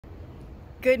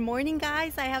Good morning,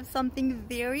 guys. I have something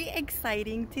very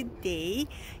exciting today.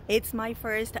 It's my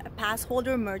first pass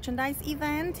holder merchandise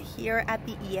event here at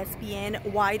the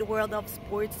ESPN Wide World of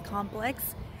Sports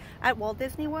complex at Walt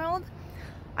Disney World.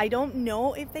 I don't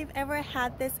know if they've ever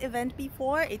had this event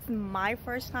before. It's my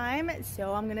first time,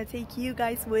 so I'm gonna take you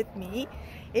guys with me.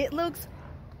 It looks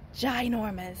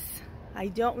ginormous. I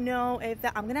don't know if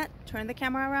that, I'm gonna turn the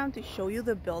camera around to show you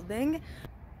the building.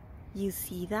 You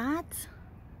see that?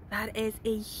 That is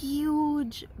a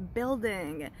huge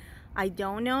building. I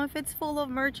don't know if it's full of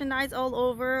merchandise all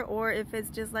over or if it's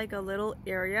just like a little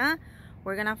area.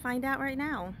 We're gonna find out right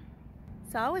now.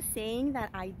 So I was saying that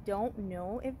I don't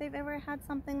know if they've ever had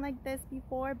something like this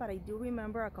before, but I do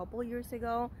remember a couple years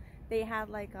ago they had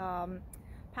like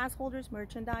pass holders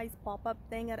merchandise pop-up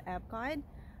thing at Epcot.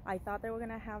 I thought they were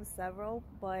gonna have several,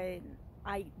 but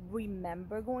I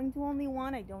remember going to only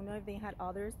one. I don't know if they had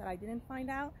others that I didn't find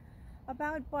out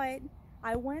about, but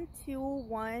I went to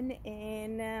one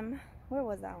in where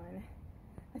was that one?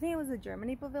 I think it was the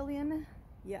Germany pavilion.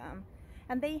 Yeah,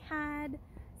 and they had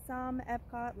some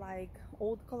Epcot like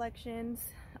old collections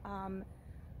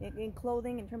in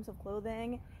clothing, in terms of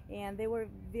clothing, and they were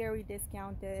very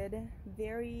discounted,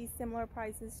 very similar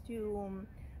prices to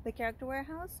the Character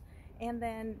Warehouse. And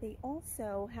then they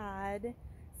also had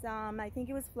some, I think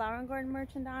it was Flower and Garden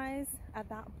merchandise at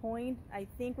that point. I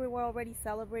think we were already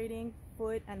celebrating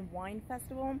Food and Wine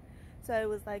Festival, so it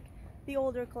was like the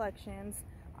older collections.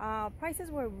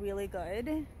 Prices were really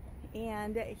good,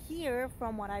 and here,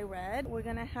 from what I read, we're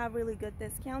gonna have really good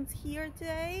discounts here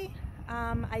today.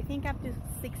 I think up to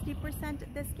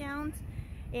 60% discounts,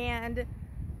 and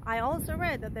I also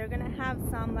read that they're gonna have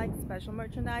some like special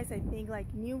merchandise. I think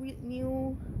like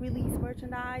new release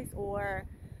merchandise or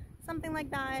something like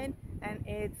that, and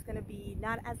it's gonna be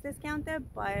not as discounted,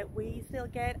 but we still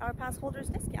get our pass holders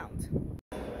discount.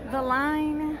 The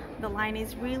line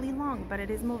is really long, but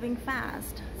it is moving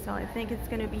fast, so I think it's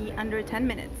gonna be under 10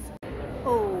 minutes.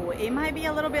 Oh, it might be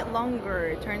a little bit longer.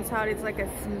 It turns out it's like a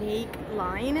snake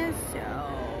line, so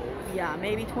yeah,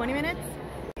 maybe 20 minutes.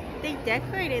 They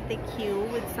decorated the queue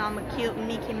with some cute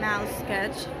Mickey Mouse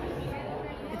sketch.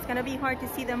 It's gonna be hard to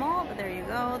see them all, but there you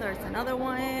go. There's another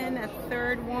one, a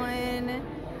third one,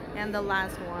 and the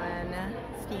last one,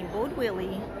 Steamboat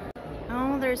Willie.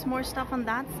 Oh, there's more stuff on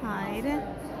that side.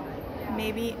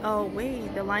 Maybe, oh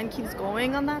wait, the line keeps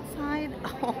going on that side?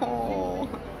 Oh,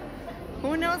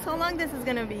 who knows how long this is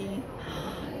gonna be.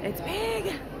 It's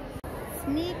big.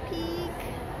 Sneak peek.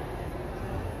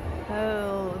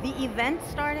 Oh, the event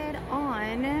started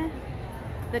on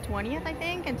the 20th, I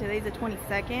think, and today's the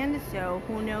 22nd, so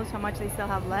who knows how much they still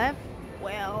have left.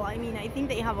 Well, I mean, I think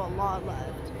they have a lot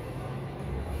left.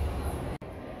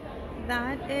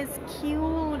 That is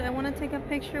cute. I want to take a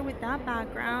picture with that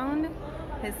background.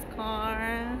 His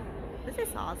car. This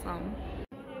is awesome.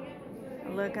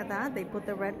 Look at that. They put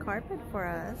the red carpet for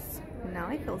us. Now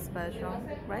I feel special.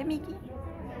 Right, Mickey?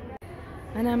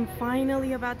 And I'm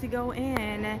finally about to go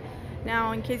in.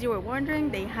 Now, in case you were wondering,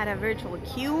 they had a virtual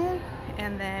queue,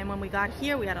 and then when we got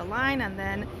here, we had a line, and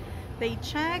then they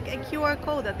check a QR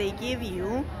code that they give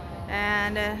you,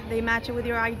 and they match it with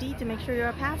your ID to make sure you're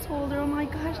a pass holder. Oh my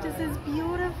gosh, this is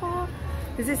beautiful.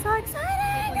 This is so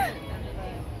exciting.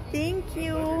 Thank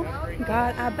you.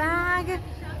 Got a bag,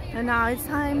 and now it's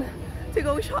time to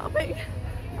go shopping.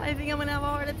 I think I'm gonna have a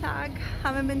heart attack.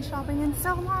 Haven't been shopping in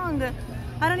so long.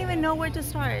 I don't even know where to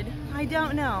start. I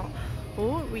don't know.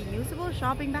 Oh, reusable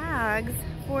shopping bags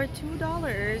for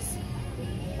 $2.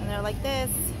 And they're like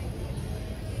this.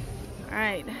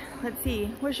 Alright, let's see.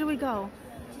 Where should we go?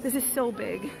 This is so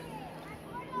big.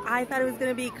 I thought it was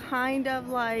gonna be kind of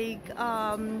like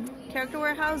Character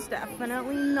Warehouse.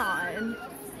 Definitely not.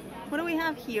 What do we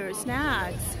have here?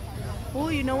 Snacks. Oh,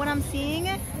 you know what I'm seeing?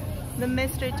 The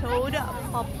Mr. Toad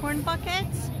popcorn bucket.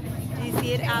 Do you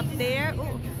see it up there?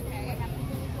 Ooh.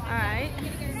 Alright.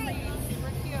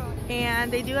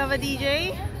 And they do have a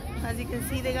DJ. As you can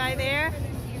see, the guy there.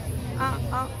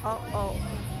 Oh.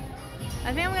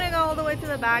 I think I'm gonna go all the way to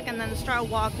the back and then start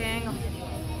walking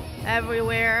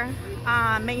everywhere.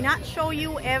 May not show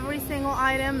you every single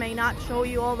item, may not show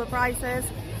you all the prices,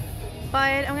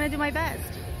 but I'm gonna do my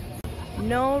best.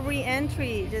 No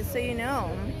re-entry, just so you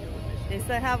know. They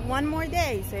still have one more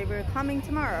day, so if you're coming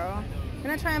tomorrow, I'm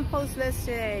gonna try and post this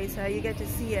today so you get to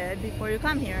see it before you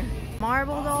come here.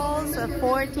 Marble dolls of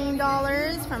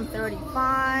 $14 from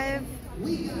 $35.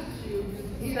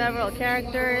 Several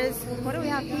characters. What do we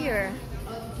have here?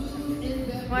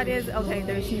 What is, okay,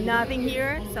 there's nothing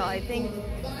here, so I think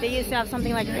they used to have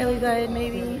something like really good,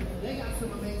 maybe.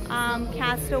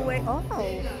 Castaway.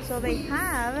 Oh, so they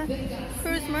have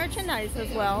cruise merchandise as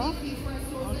well.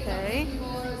 Okay.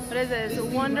 What is this?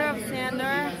 Wonder of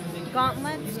Sander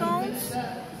Gauntlet Stones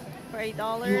for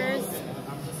 $8.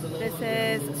 This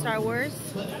is Star Wars.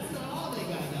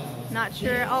 Not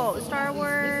sure. Oh, Star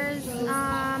Wars.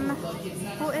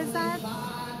 Who is that?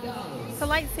 It's a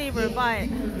lightsaber, but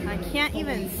I can't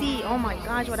even see. Oh my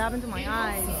gosh, what happened to my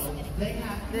eyes?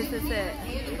 This is it.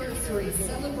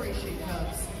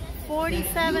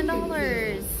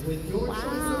 $47.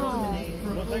 Wow.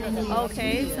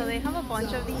 Okay, so they have a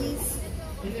bunch of these.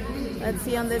 Let's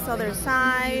see on this other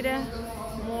side.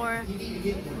 More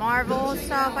Marvel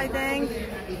stuff, I think.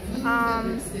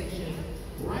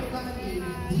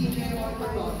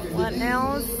 What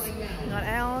else? What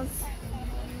else?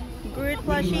 Groot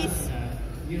plushies.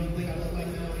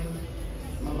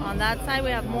 On that side, we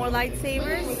have more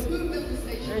lightsabers.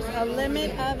 There's a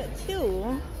limit of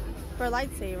 2 for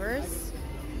lightsabers.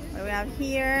 What do we have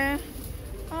here?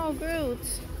 Oh, Groot.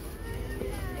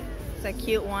 It's a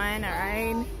cute one,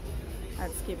 alright.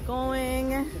 Let's keep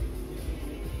going.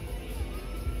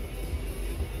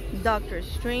 Doctor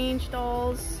Strange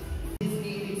dolls.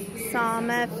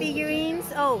 Some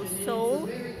figurines. Oh, Soul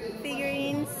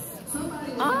figurines.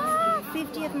 Ah,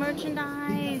 50th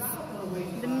merchandise.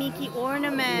 The Mickey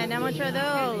ornament. How much are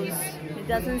those? It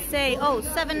doesn't say. Oh,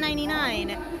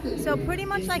 $7.99. So pretty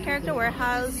much like Character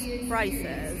Warehouse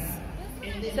prices.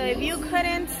 So if you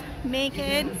couldn't make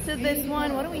it to this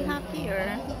one, what do we have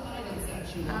here?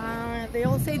 They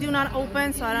all say do not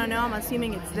open, so I don't know. I'm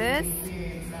assuming it's this.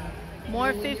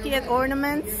 More 50th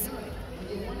ornaments.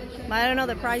 But I don't know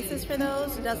the prices for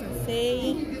those. It doesn't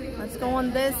say. Let's go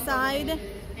on this side.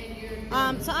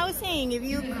 So I was saying, if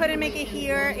you couldn't make it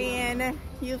here and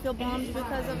you feel bummed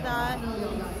because of that,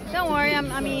 don't worry.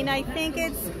 I mean, I think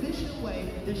it's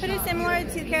pretty similar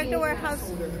to Character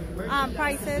Warehouse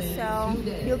prices. So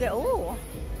you'll get, oh,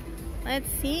 let's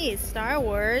see, Star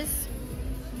Wars.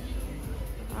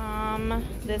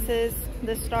 This is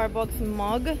the Starbucks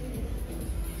mug.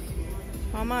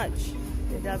 How much?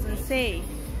 It doesn't say.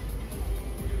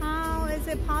 How is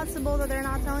it possible that they're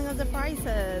not telling us the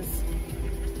prices?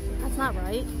 That's not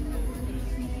right.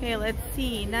 Okay, let's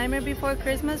see. Nightmare Before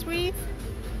Christmas wreath.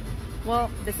 Well,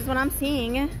 this is what I'm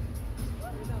seeing.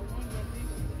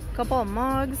 Couple of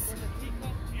mugs.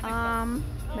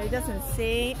 But it doesn't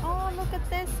say. Oh, look at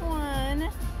this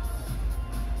one.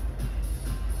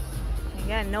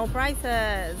 Again, no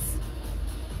prices.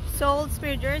 Sold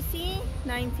Spirit Jersey,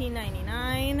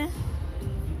 $19.99.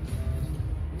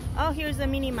 Oh, here's a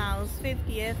Minnie Mouse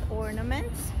 50th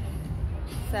ornament,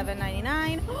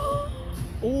 $7.99.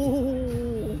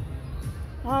 Oh,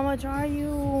 how much are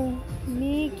you?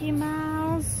 Mickey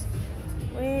Mouse.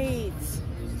 Wait,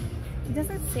 it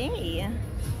doesn't say.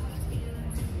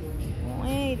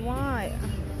 Wait, why?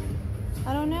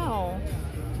 I don't know.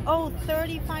 Oh,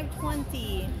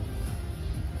 $35.20.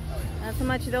 That's how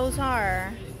much those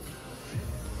are.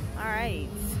 All right,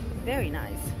 very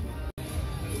nice.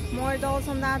 More dolls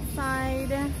on that side.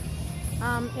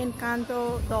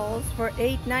 Encanto dolls for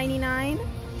 $8.99.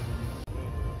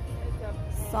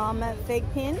 Some fig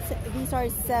pins. These are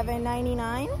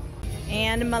 $7.99.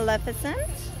 And Maleficent,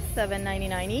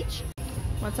 $7.99 each.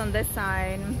 What's on this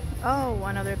side? Oh,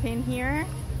 another pin here.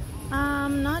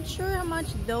 Not sure how much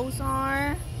those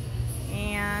are.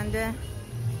 And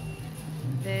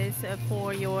this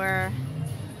for your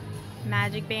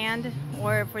magic band,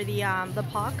 or for the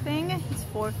POC thing, it's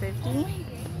 $4.50.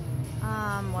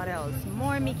 What else?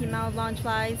 More Mickey Mouse launch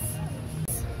flies.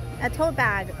 A tote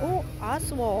bag. Oh,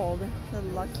 Oswald the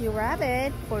Lucky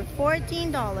Rabbit for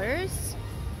 $14.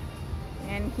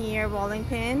 And here, rolling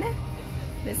pin.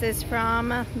 This is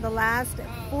from the last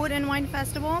Food and Wine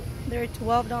Festival. They're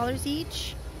 $12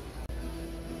 each.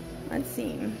 Let's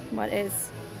see. What is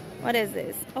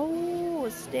this? Oh,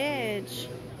 Stitch.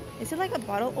 Is it like a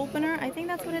bottle opener? I think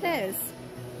that's what it is.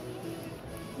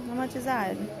 How much is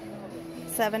that?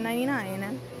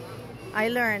 $7.99. I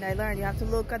learned. You have to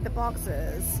look at the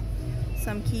boxes.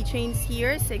 Some keychains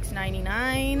here,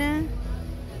 $6.99.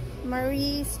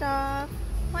 Marie stuff.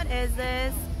 What is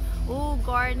this? Ooh,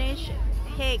 garnish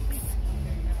picks.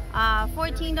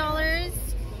 $14.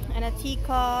 And a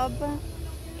teacup.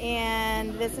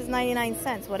 And this is 99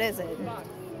 cents. What is it?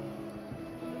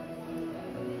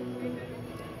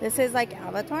 This is like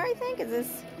Avatar, I think. Is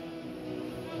this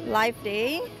Life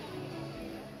Day?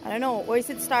 I don't know. Or is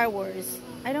it Star Wars?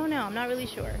 I don't know. I'm not really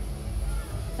sure.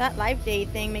 That Life Day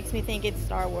thing makes me think it's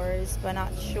Star Wars, but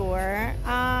not sure.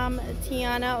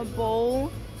 Tiana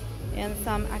bowl and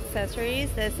some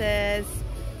accessories. This is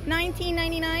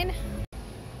 $19.99.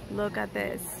 Look at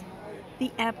this.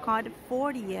 The Epcot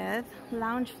 40th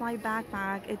Loungefly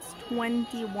backpack. It's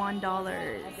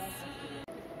 $21.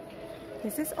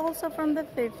 This is also from the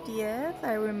 50th.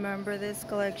 I remember this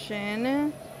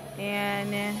collection.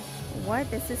 And what?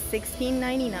 This is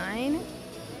 $16.99.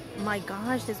 My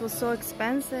gosh, this was so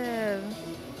expensive.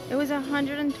 It was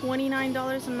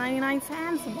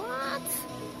 $129.99. What?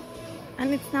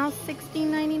 And it's now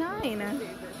 $16.99.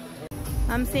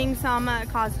 I'm seeing some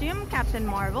costume. Captain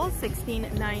Marvel,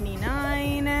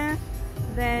 $16.99.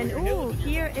 Then, ooh,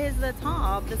 here is the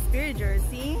top, the Spirit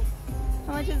jersey.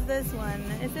 How much is this one?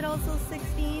 Is it also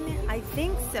 $16? I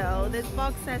think so. This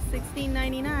box says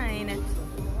 $16.99.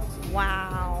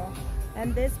 Wow.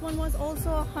 And this one was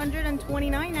also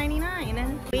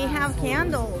 $129.99. We have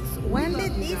candles. When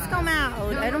did these come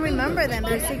out? I don't remember them.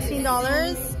 They're $16.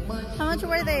 How much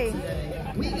were they?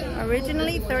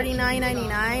 Originally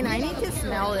 $39.99. I need to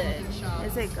smell it.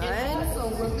 Is it good?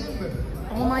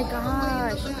 Oh my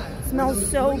gosh. It smells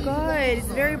so good. It's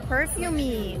very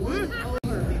perfumey.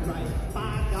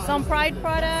 Some Pride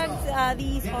products.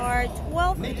 These are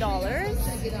 $12.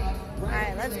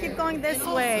 Alright, let's keep going this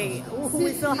way. Ooh,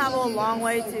 we still have a long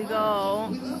way to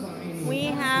go. We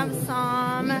have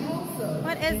some...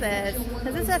 What is this?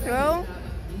 Is this a throw?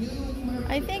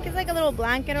 I think it's like a little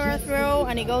blanket or a throw,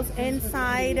 and it goes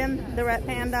inside the Red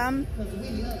Panda.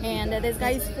 And this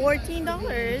guy's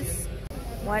 $14.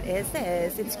 What is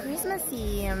this? It's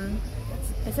Christmassy.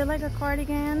 Is it like a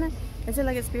cardigan? Is it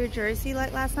like a Spirit jersey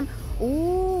like last time?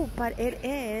 Ooh, but it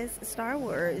is Star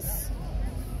Wars.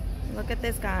 Look at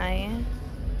this guy.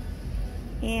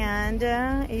 And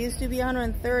it used to be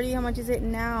 130. How much is it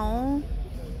now?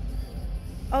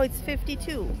 Oh, it's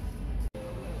 52.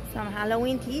 Some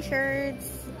Halloween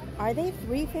t-shirts. Are they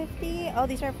 $3.50? Oh,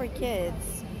 these are for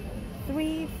kids.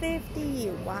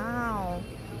 $3.50. Wow.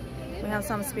 We have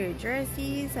some Spirit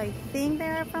jerseys. I think they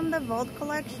are from the Vault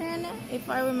collection, if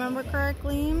I remember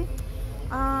correctly.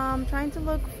 Trying to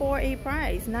look for a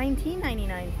price.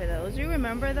 $19.99 for those. Do you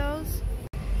remember those?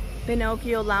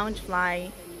 Pinocchio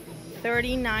Loungefly,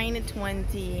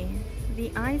 $39.20.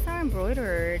 The eyes are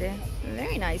embroidered.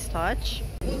 Very nice touch.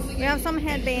 We have some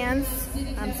headbands.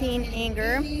 I'm seeing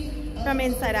Anger from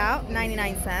Inside Out,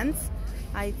 99 cents.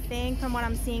 I think from what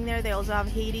I'm seeing there, they also have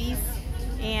Hades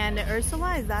and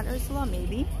Ursula. Is that Ursula?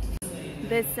 Maybe.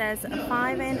 This says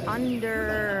 5 and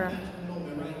under.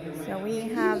 So we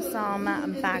have some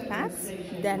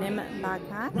backpacks, denim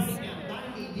backpacks.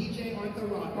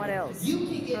 What else?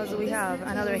 What do we have?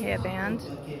 Another hairband.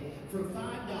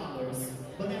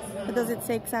 But does it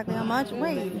say exactly how much?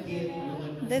 Wait,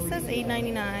 this says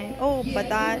 $8.99. Oh, but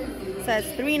that says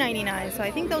 $3.99. So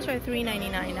I think those are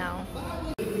 $3.99 now.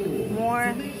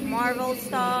 More Marvel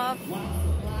stuff.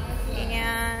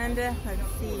 And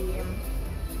let's see.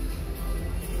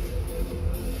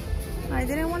 I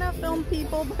didn't want to film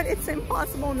people, but it's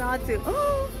impossible not to.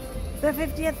 Oh, the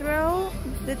 50th row,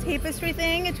 the tapestry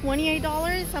thing,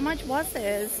 $28. How much was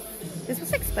this? This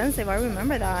was expensive. I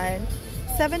remember that.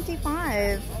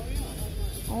 $75.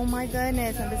 Oh my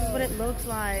goodness, and this is what it looks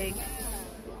like.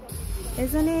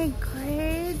 Isn't it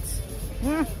great?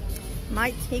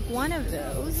 Might take one of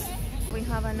those. We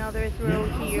have another throw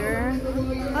here.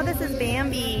 Oh, this is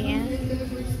Bambi.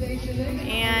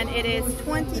 And it is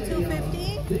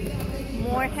 $22.50.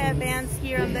 More headbands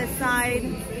here on this side.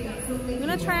 I'm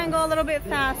gonna try and go a little bit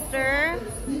faster.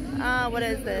 What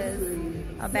is this?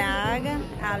 A bag.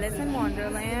 Alice in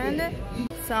Wonderland.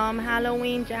 Some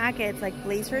Halloween jackets, like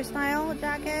blazer style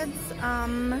jackets.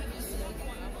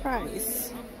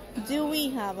 Price. Do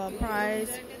we have a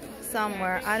price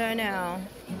somewhere? I don't know.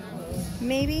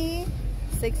 Maybe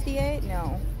 68?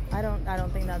 No, I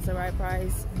don't think that's the right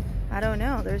price. I don't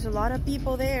know. There's a lot of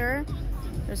people there.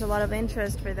 There's a lot of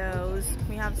interest for those.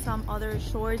 We have some other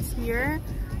shorts here.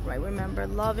 Right, remember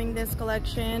loving this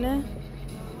collection.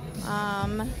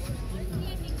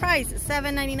 Price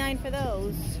 $7.99 for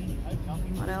those.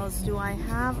 What else do I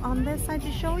have on this side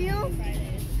to show you?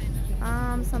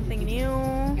 Something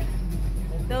new.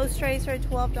 Those trays are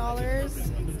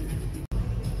 $12.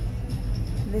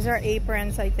 These are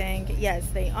aprons, I think. Yes,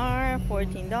 they are.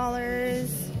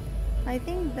 $14. I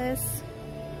think is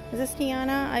this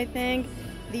Tiana? I think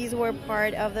these were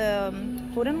part of the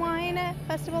Food and Wine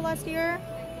Festival last year.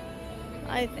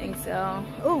 I think so.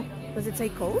 Oh, does it say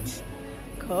Coach?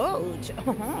 Coach.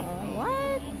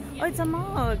 What? Oh, it's a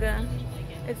mug.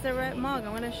 It's the red mug.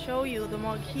 I'm gonna show you the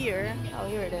mug here. Oh,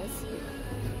 here it is.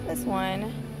 This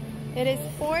one. It is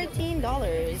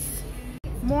 $14.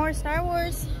 More Star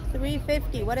Wars.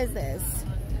 $3.50. What is this?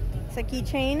 It's a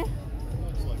keychain.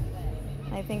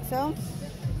 I think so.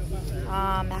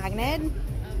 Magnet.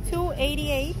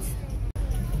 $2.88.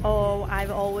 Oh,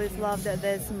 I've always loved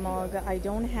this mug. I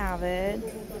don't have it,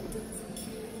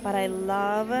 but I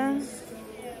love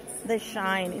the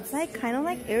shine. It's like kind of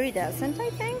like iridescent, I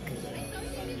think.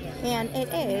 And it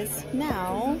is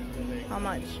now, how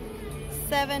much?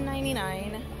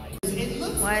 $7.99.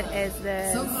 What is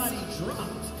this? Somebody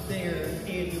dropped their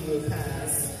annual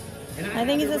pass. I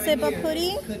think it's a sip-up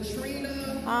hoodie.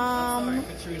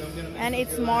 And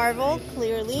it's Marvel,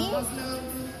 clearly.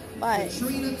 But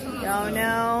don't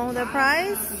know the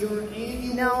price.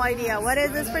 No idea. What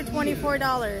is this for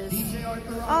 $24?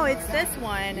 Oh, it's this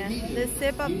one. The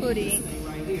sip-up hoodie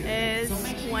is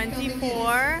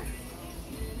 $24.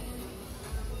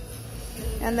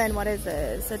 And then what is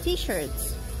this? A t-shirt.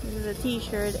 This is a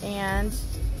t-shirt, and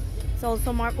it's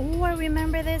also Marvel. Oh, I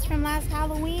remember this from last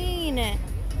Halloween.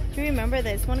 Do you remember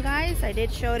this one, guys? I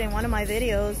did show it in one of my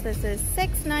videos. This is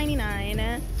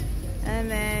 $6.99.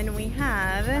 And then we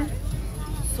have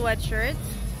sweatshirts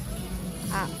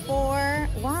at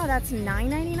 $4. Wow, that's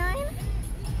 $9.99?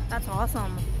 That's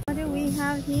awesome. What do we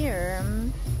have here?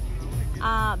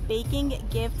 Baking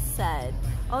gift set.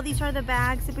 Oh, these are the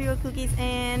bags to put your cookies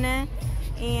in,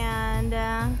 and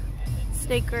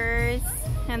stickers,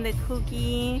 and the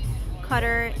cookie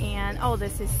cutter, and oh,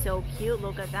 this is so cute.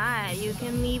 Look at that. You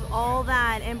can leave all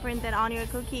that imprinted on your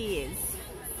cookies.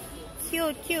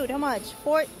 Cute, cute. How much?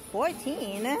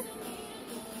 14. All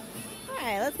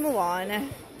right, let's move on.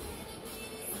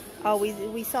 Oh,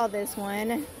 we saw this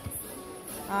one.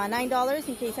 $9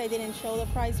 in case I didn't show the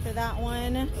price for that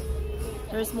one.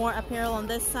 There's more apparel on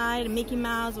this side. Mickey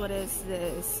Mouse. What is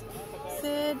this?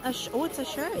 Oh, it's a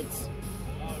shirt.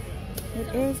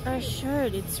 It is a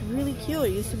shirt. It's really cute.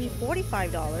 It used to be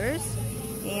 $45,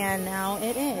 and now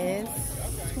it is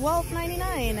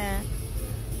 $12.99.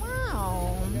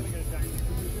 Wow.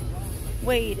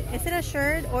 Wait, is it a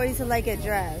shirt or is it like a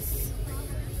dress?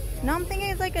 No, I'm thinking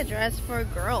it's like a dress for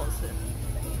girls.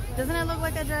 Doesn't it look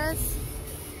like a dress?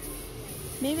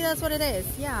 Maybe that's what it is.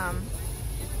 Yeah.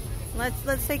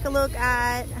 Let's take a look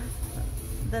at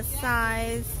the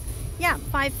size. Yeah,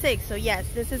 5'6". So yes,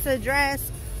 this is a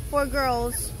dress for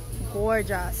girls.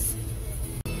 Gorgeous.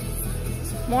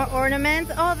 More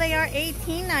ornaments. Oh, they are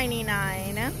 $18.99.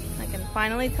 I can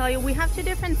finally tell you we have two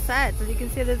different sets. As you can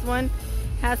see, this one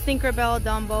has Tinkerbell,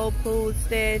 Dumbo, Pooh,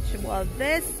 Stitch. Well,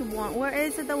 this one, where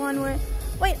is it? The one where,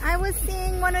 wait, I was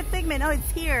seeing one with Figment. Oh,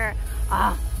 it's here.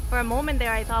 For a moment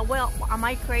there I thought, well, am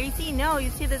I crazy? No, you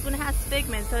see this one has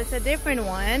Figment, so it's a different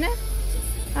one.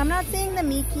 I'm not seeing the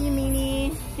Mickey,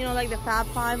 Minnie, you know, like the Fab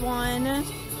Five one.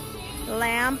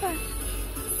 Lamp.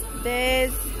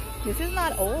 This is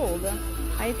not old.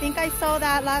 I think I saw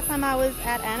that last time I was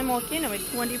at Animal Kingdom. It's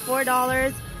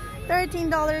 $24,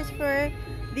 $13 for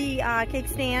the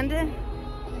kickstand.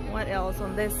 What else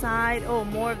on this side? Oh,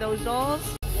 more of those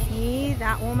dolls. See,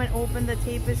 that woman opened the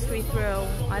tapestry through.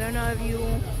 I don't know if you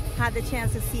had the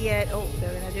chance to see it. Oh,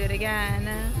 they're gonna do it again.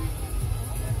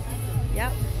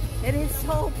 Yep, it is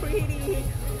so pretty.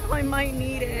 I might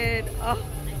need it. Oh,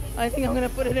 I think I'm gonna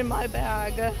put it in my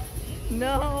bag.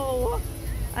 No,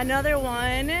 another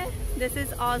one. This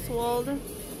is Oswald.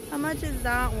 How much is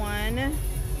that one?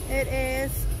 It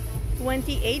is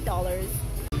 $28.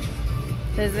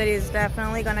 This video is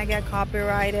definitely gonna get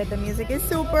copyrighted. The music is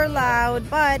super loud,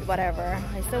 but whatever.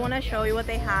 I still want to show you what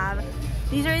they have.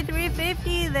 These are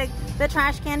 $3.50. The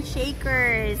trash can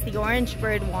shakers, the orange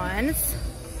bird ones.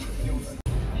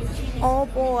 Oh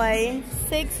boy,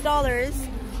 $6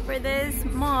 for this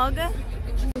mug.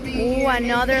 Ooh,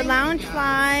 another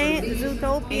Loungefly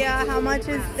Zootopia. How much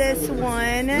is this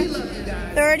one?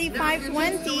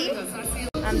 $35.20.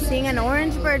 I'm seeing an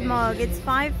orange bird mug. It's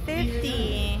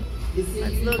 $5.50.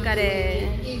 Let's look at it.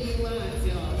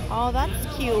 Oh, that's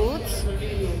cute.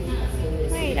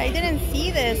 Wait, I didn't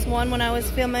see this one when I was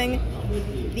filming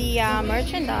the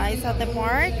merchandise at the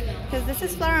park. Because this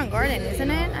is Flower and Garden,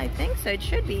 isn't it? I think so. It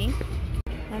should be.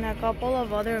 And a couple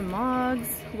of other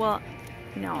mugs. Well,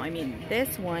 no, I mean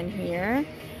this one here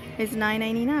is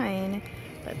 $9.99.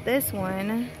 But this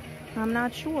one, I'm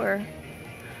not sure.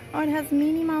 Oh, it has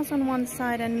Minnie Mouse on one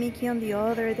side and Mickey on the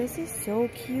other. This is so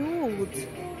cute.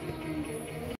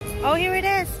 Oh, here it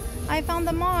is. I found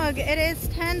the mug. It is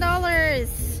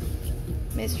 $10.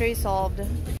 Mystery solved.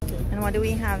 And what do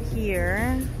we have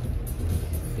here?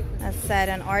 A set,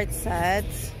 an art set.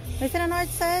 Is it an art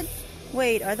set?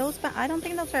 Wait, are those? I don't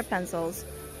think those are pencils.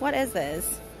 What is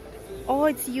this? Oh,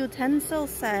 it's utensil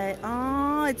set.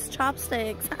 Oh, it's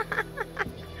chopsticks.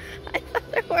 I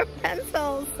thought they were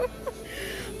pencils.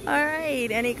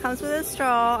 Alright, and it comes with a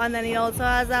straw, and then it also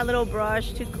has that little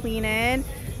brush to clean it.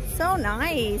 So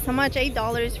nice. How much?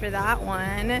 $8 for that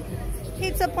one.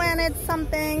 Pizza Planet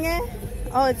something.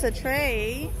 Oh, it's a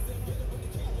tray.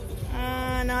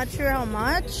 Not sure how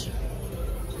much.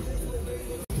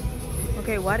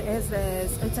 Okay, what is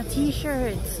this? It's a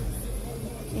t-shirt.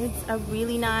 It's a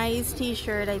really nice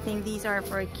t-shirt. I think these are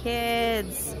for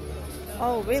kids.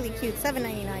 Oh, really cute.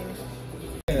 $7.99.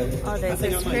 Oh, this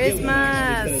is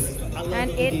Christmas.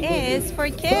 And it is for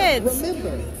kids.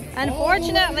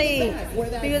 Unfortunately,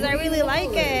 because I really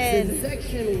like it.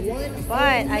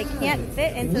 But I can't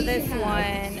fit into this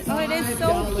one. Oh, it is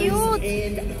so cute.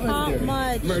 How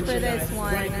much for this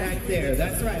one?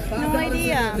 No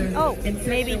idea. Oh,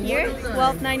 maybe here?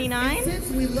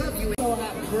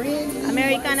 $12.99.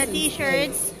 Americana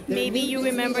t-shirts. Maybe you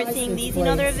remember seeing these in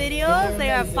other videos.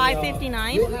 They are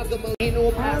 $5.59.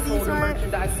 Oh, these are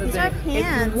pants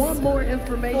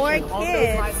for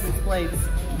kids.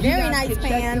 Very nice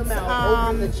pants.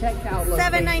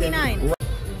 $7.99.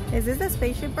 Is this a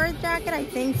Spaceship Earth jacket? I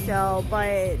think so,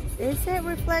 but is it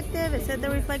reflective? Is it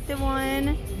the reflective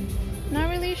one?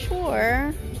 Not really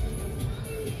sure.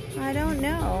 I don't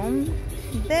know.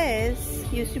 This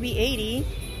used to be $80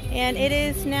 and it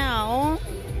is now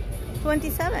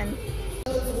 $27.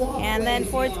 And then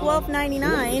for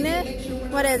 $12.99,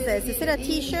 what is this? Is it a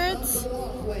t-shirt?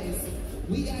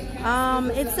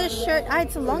 It's a shirt. Ah,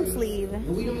 it's a long sleeve.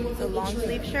 It's a long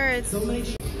sleeve shirt.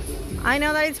 I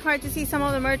know that it's hard to see some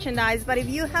of the merchandise, but if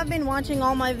you have been watching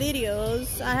all my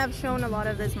videos, I have shown a lot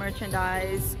of this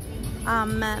merchandise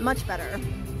much better.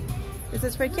 This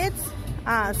is for kids.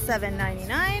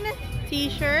 $7.99.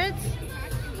 T-shirts.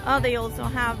 Oh, they also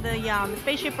have the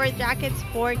Spaceship Earth jackets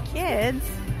for kids.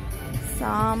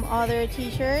 Some other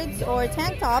t-shirts or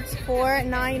tank tops for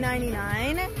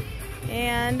 $9.99.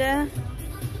 And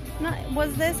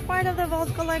was this part of the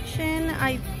Vault collection?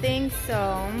 I think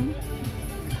so.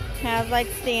 Has like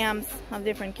stamps of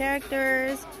different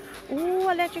characters. Ooh,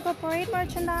 Electrical Parade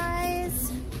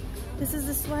merchandise. This is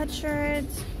the sweatshirt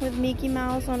with Mickey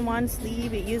Mouse on one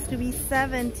sleeve. It used to be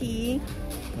 $70.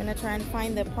 I'm gonna try and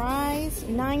find the price.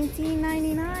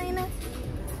 $19.99.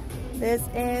 This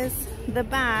is the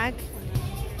back,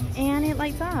 and it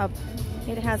lights up.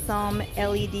 It has some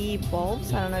LED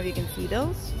bulbs. I don't know if you can see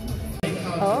those.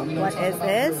 Oh, what is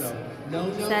this?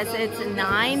 It says it's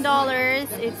 $9.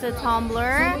 It's a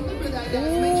tumbler.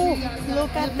 Ooh,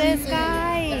 look at this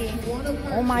guy.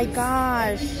 Oh my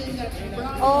gosh.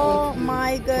 Oh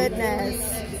my goodness.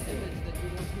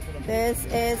 This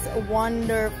is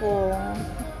wonderful.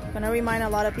 Gonna remind a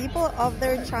lot of people of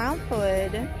their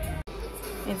childhood.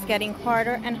 It's getting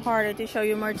harder and harder to show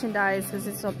you merchandise because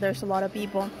there's a lot of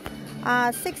people.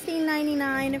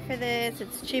 $16.99 for this.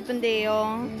 It's Chip and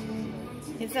Dale.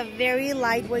 It's a very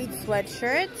lightweight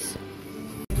sweatshirt.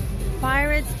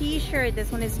 Pirates t-shirt. This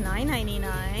one is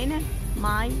 $9.99.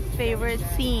 My favorite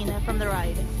scene from the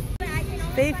ride.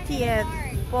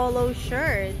 50th polo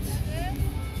shirt.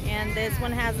 And this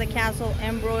one has the castle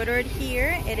embroidered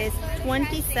here. It is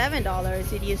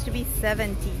 $27. It used to be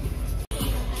 $70.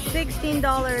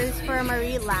 $16 for a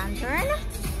Marie Lantern.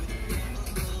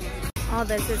 Oh,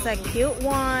 this is a cute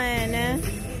one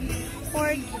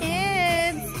for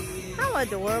kids. How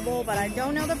adorable, but I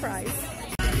don't know the price.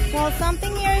 Well,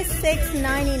 something here is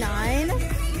 $6.99.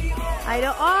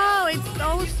 Oh, it's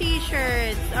those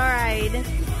t-shirts. Alright.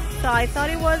 So I thought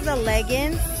it was the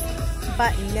leggings,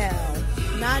 but no.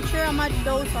 Not sure how much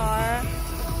those are.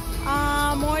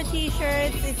 More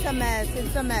t-shirts. It's a mess.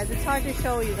 It's a mess. It's hard to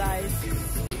show you guys.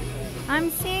 I'm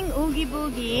seeing Oogie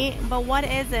Boogie, but what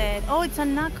is it? Oh, it's a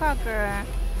nutcracker.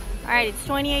 Alright, it's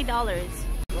 $28.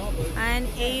 And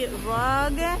a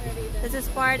rug. This is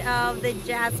part of the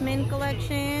Jasmine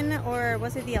collection, or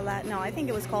was it the no, I think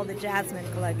it was called the Jasmine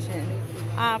collection.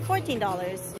 $14.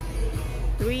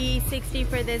 $3.60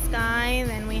 for this guy.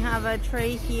 Then we have a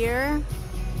tray here.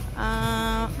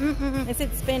 Is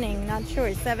it spinning? Not sure.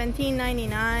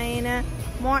 $17.99.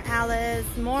 More Alice,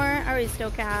 more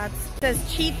Aristocats. It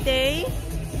says cheat day.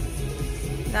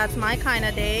 That's my kind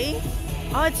of day.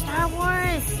 Oh, it's Star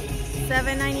Wars.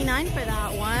 $7.99 for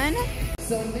that one.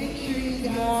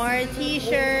 More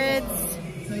t-shirts.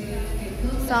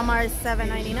 Some are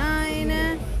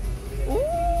 $7.99.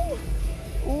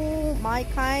 Ooh, my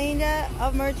kind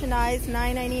of merchandise.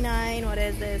 $9.99. What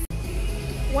is this?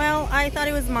 Well, I thought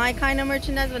it was my kind of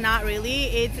merchandise, but not really.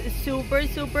 It's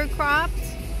super cropped.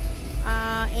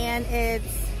 And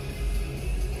it's...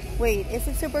 Wait, is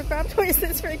it super cropped or is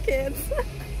this for kids?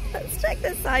 Let's check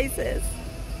the sizes.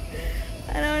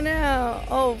 I don't know.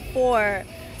 Oh, 4.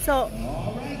 So,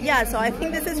 yeah, so I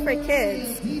think this is for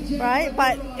kids, right?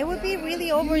 But it would be really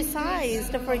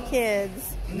oversized for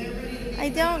kids. I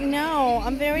don't know.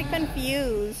 I'm very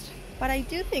confused. But I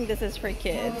do think this is for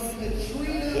kids.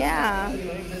 Yeah.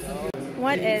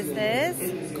 What is this?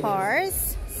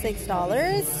 Cars.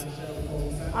 $6.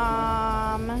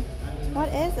 What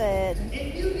is it?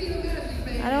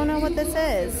 I don't know what this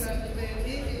is.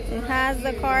 It has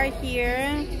the car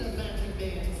here.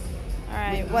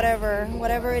 Alright,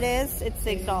 whatever it is, it's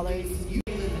 $6.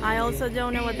 I also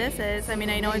don't know what this is. I mean,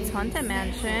 I know it's Haunted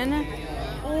Mansion.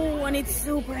 Oh, and it's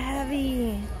super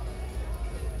heavy.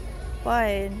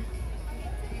 But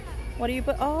what do you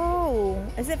put? Oh,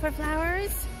 is it for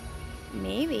flowers?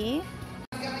 Maybe.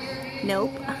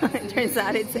 Nope. Turns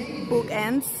out it's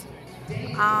bookends.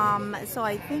 So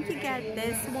I think you get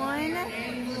this one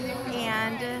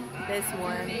and this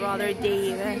one, Brother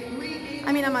Dave.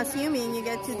 I mean, I'm assuming you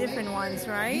get two different ones,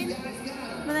 right?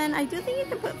 But then I do think you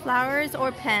can put flowers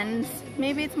or pens.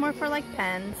 Maybe it's more for like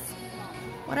pens.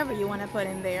 Whatever you want to put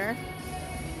in there.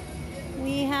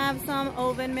 We have some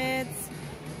oven mitts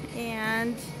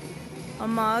and a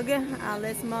mug,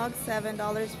 Alice mug,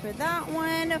 $7 for that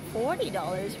one,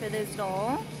 $40 for this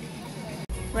doll.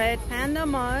 Red Panda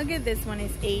mug, this one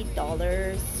is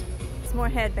 $8. It's more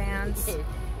headbands,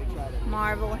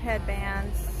 Marvel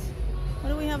headbands. What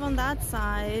do we have on that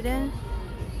side?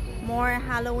 More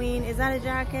Halloween. Is that a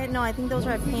jacket? No, I think those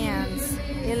are pants.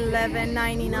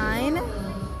 $11.99.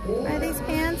 Are these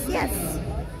pants? Yes,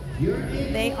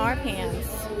 they are pants.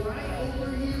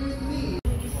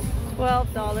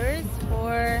 $12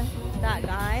 for that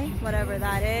guy, whatever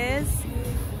that is.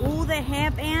 Ooh, the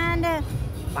headband,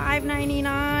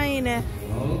 $5.99.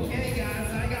 Okay,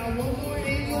 guys, I got one more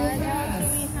annual What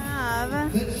else do we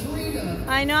have?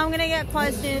 I know I'm gonna get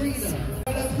questions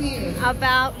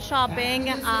about shopping.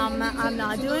 I'm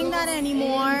not doing that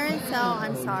anymore, so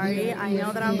I'm sorry. I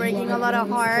know that I'm breaking a lot of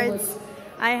hearts.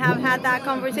 I have had that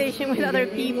conversation with other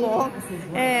people,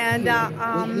 and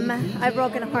I've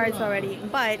broken hearts already,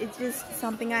 but it's just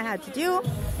something I had to do.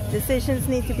 Decisions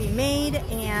need to be made,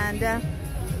 and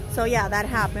so yeah, that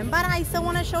happened. But I still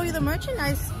want to show you the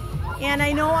merchandise, and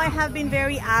I know I have been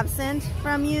very absent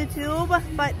from YouTube,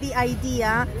 but the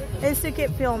idea is to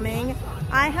keep filming.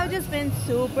 I have just been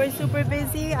super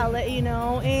busy. I'll let you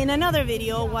know in another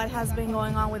video what has been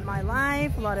going on with my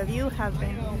life. A lot of you have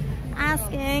been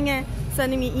asking,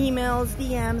 sending me emails,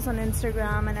 DMs on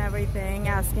Instagram and everything,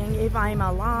 asking if I'm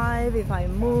alive, if I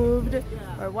moved,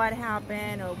 or what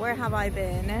happened, or where have I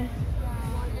been.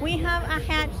 We have a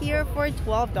hat here for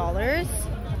 $12.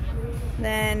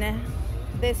 Then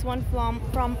this one from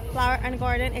Flower and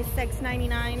Garden is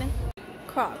 $6.99.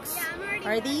 Crocs.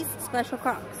 Are these special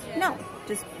Crocs? No,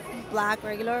 just black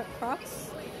regular Crocs.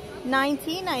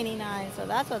 $19.99, so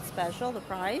that's what's special, the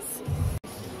price.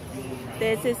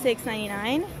 This is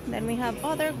 $6.99. Then we have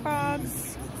other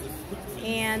Crocs,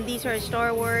 and these are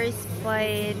Star Wars,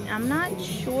 but I'm not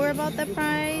sure about the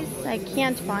price. I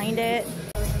can't find it.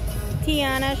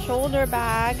 Tiana shoulder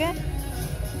bag.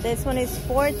 This one is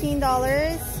 $14.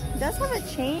 It does have a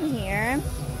chain here.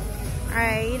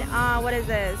 Alright, what is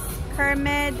this?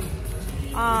 Kermit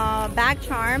bag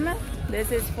charm.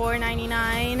 This is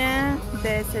 $4.99.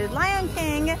 This is Lion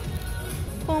King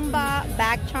Pumbaa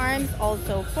bag charms,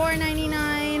 also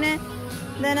 $4.99.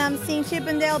 Then I'm seeing Chip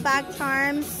and Dale bag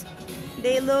charms.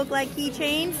 They look like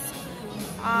keychains.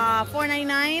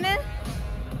 $4.99.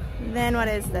 Then what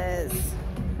is this?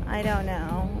 I don't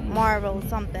know. Marvel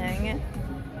something.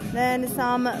 Then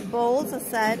some bowls, a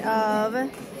set of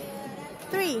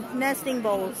 3 nesting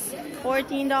bowls,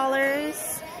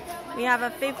 $14. We have a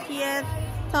 50th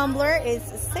tumbler is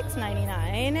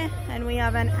 $6.99, and we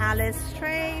have an Alice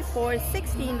tray for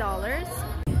 $16.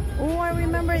 Oh, I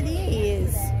remember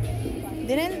these.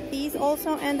 Didn't these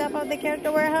also end up at the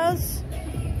Character Warehouse?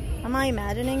 Am I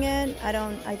imagining it?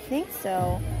 I think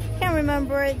so. Can't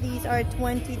remember. These are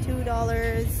 $22.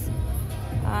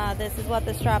 This is what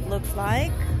the strap looks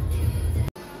like.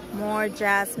 More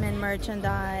Jasmine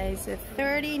merchandise,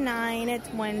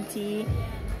 $39.20.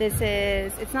 This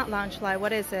is, it's not Lounge Live,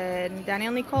 what is it?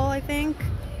 Danielle Nicole, I think?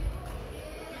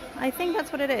 I think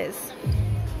that's what it is.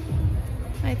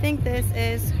 I think this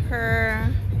is her,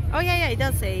 oh yeah, it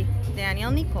does say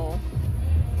Danielle Nicole.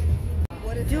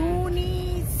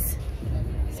 Doonies.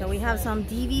 So we have some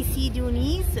DVC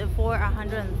Doonies for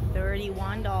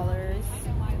 $131.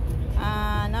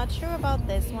 Not sure about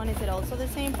this one. Is it also the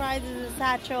same price? This is a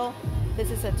satchel. This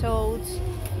is a tote.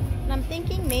 And I'm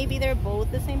thinking maybe they're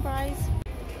both the same price.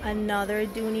 Another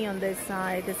Doonie on this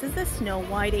side. This is the Snow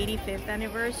White 85th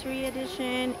Anniversary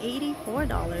Edition.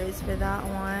 $84 for that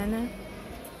one.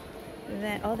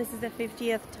 Then, oh, this is the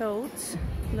 50th tote.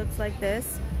 Looks like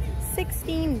this.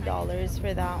 $16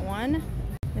 for that one.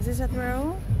 Is this a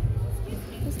throw?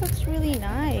 This looks really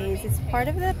nice. It's part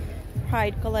of the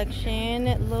Pride collection.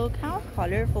 Look how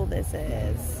colorful this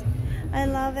is. I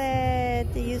love it.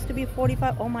 It used to be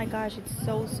 $45. Oh my gosh, it's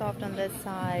so soft on this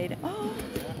side. Oh,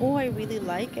 Oh, I really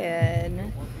like it.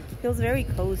 Feels very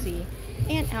cozy.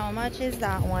 And how much is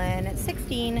that one?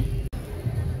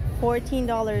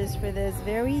 $14 for this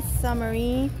very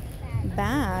summery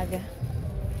bag.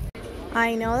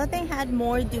 I know that they had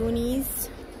more Doonies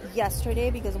yesterday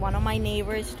because one of my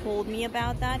neighbors told me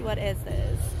about that. What is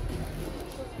this?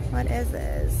 What is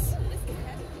this?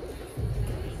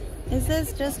 Is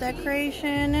this just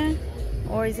decoration?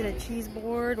 Or is it a cheese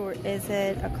board? Or is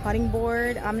it a cutting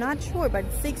board? I'm not sure, but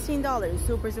 $16.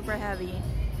 Super, super heavy.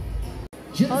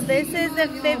 Oh, this is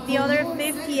the other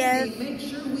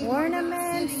 50th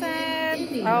ornament set.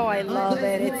 Oh, I love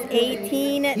it. It's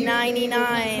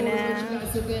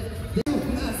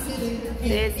 $18.99.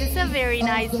 This is a very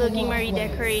nice looking Marie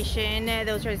decoration.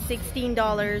 Those are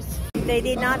 $16. They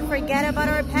did not forget about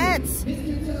our pets.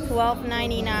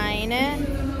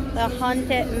 $12.99. The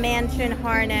Haunted Mansion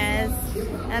harness.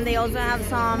 And they also have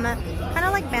some kind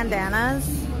of like bandanas.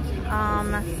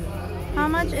 How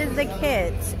much is the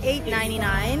kit?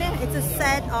 $8.99. It's a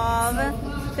set of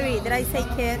 3. Did I say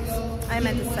kits? I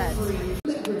meant a set.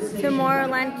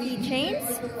 Tomorrowland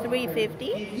keychains,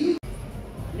 $3.50.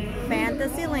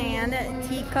 Fantasyland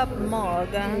teacup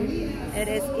mug. It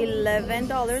is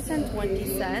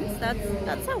 $11.20.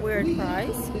 That's a weird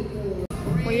price.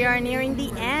 We are nearing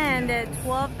the end.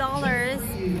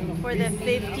 $12 for the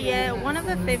 50th, one of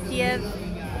the 50th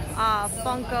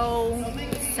Funko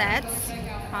sets.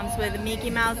 Comes with Mickey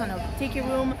Mouse on a Tiki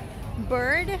Room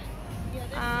bird. We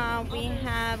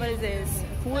have, what is this?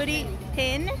 Woody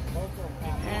tin.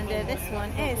 And this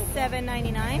one is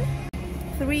 $7.99.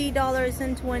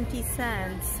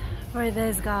 $3.20 for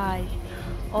this guy.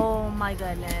 Oh my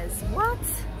goodness. What?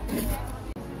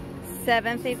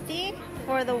 $7.50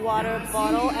 for the water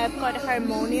bottle Epcot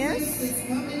Harmonious.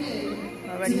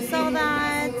 Already saw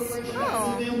that.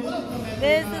 Oh,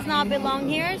 this does not belong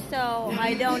here, so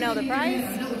I don't know the price.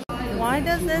 Why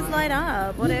does this light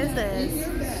up? What is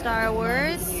this? Star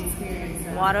Wars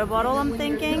water bottle, I'm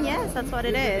thinking. Yes, that's what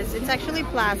it is. It's actually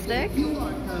plastic,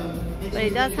 but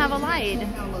it does have a light.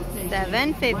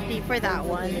 $7.50 for that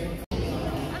one.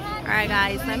 Alright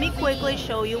guys, let me quickly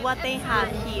show you what they have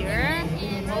here.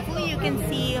 Hopefully you can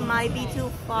see. It might be too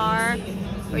far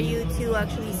for you to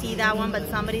actually see that one, but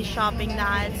somebody's shopping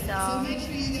that, so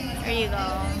there you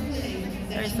go.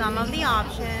 There's some of the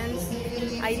options.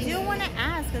 I do want to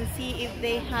ask and see if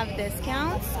they have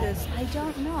discounts, because I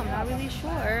don't know, I'm not really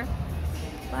sure,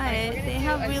 but they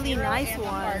have really nice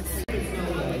ones.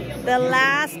 The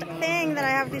last thing that I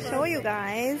have to show you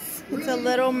guys, it's a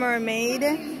Little Mermaid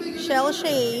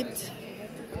shell-shaped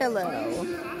pillow,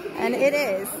 and it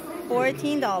is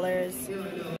 $14.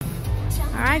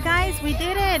 Alright guys, we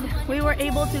did it. We were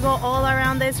able to go all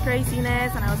around this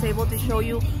craziness, and I was able to show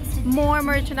you more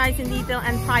merchandise in detail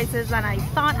and prices than I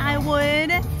thought I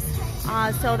would.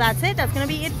 So that's it. That's gonna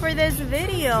be it for this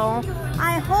video.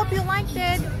 I hope you liked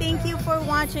it. Thank you for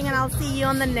watching, and I'll see you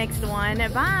on the next one.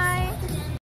 Bye.